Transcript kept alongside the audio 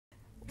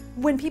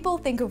When people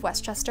think of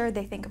Westchester,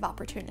 they think of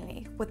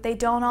opportunity. What they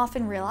don't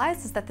often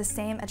realize is that the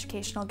same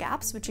educational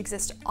gaps which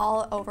exist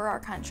all over our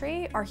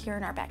country are here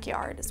in our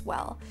backyard as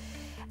well.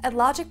 At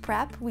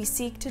LogicPrep, we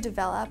seek to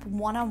develop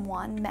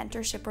one-on-one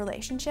mentorship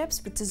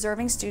relationships with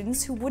deserving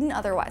students who wouldn't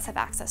otherwise have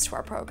access to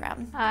our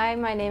program. Hi,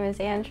 my name is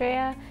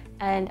Andrea,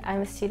 and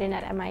I'm a student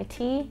at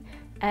MIT,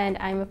 and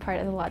I'm a part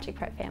of the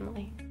LogicPrep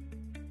family.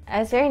 I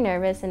was very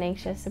nervous and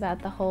anxious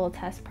about the whole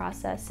test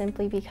process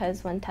simply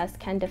because one test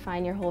can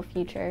define your whole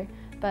future,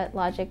 but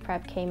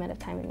LogicPrep came at a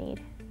time of need.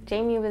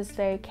 Jamie was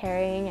very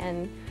caring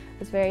and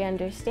was very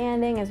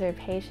understanding, was very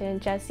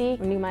patient. Jesse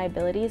knew my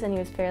abilities and he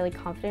was fairly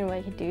confident in what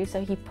he could do,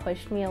 so he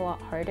pushed me a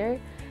lot harder.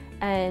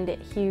 And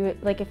he,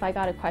 if I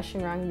got a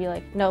question wrong, he'd be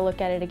like, no, look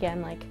at it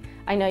again,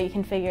 I know you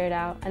can figure it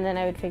out. And then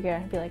I would figure it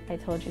out and be like, I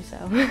told you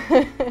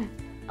so.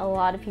 A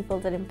lot of people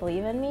didn't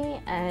believe in me,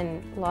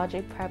 and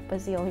LogicPrep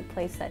was the only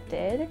place that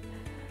did.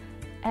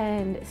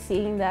 And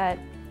seeing that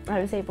I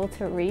was able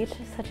to reach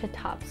such a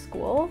top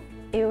school,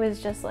 it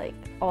was just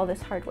all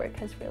this hard work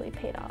has really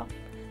paid off.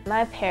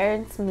 My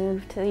parents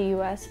moved to the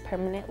US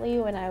permanently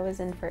when I was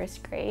in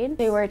first grade.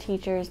 They were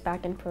teachers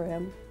back in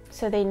Peru,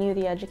 so they knew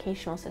the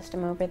educational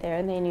system over there,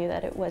 and they knew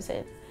that it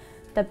wasn't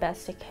the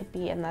best it could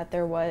be and that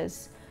there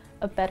was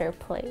a better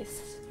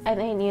place. And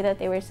they knew that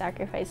they were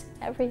sacrificing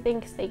everything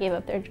because they gave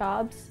up their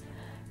jobs.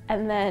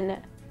 And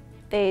then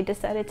they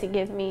decided to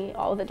give me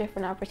all the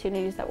different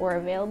opportunities that were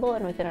available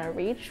and within our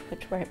reach,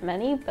 which weren't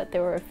many, but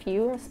there were a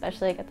few,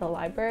 especially at the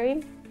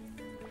library.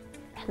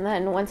 And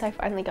then once I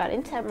finally got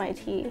into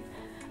MIT,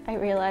 I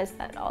realized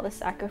that all the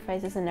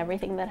sacrifices and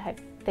everything that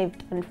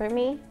they've done for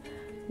me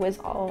was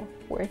all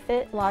worth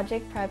it.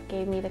 LogicPrep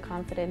gave me the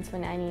confidence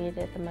when I needed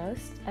it the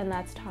most, and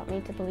that's taught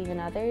me to believe in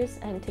others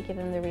and to give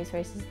them the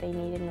resources they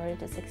need in order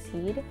to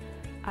succeed.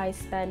 I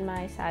spend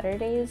my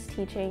Saturdays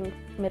teaching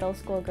middle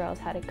school girls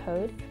how to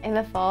code. In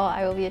the fall,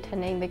 I will be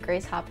attending the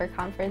Grace Hopper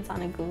Conference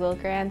on a Google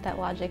grant that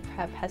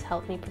LogicPrep has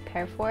helped me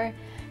prepare for.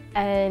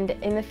 And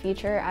in the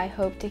future, I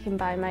hope to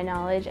combine my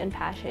knowledge and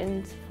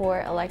passions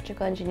for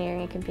electrical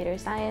engineering and computer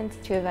science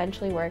to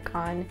eventually work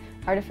on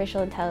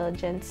artificial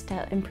intelligence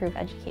to improve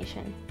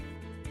education.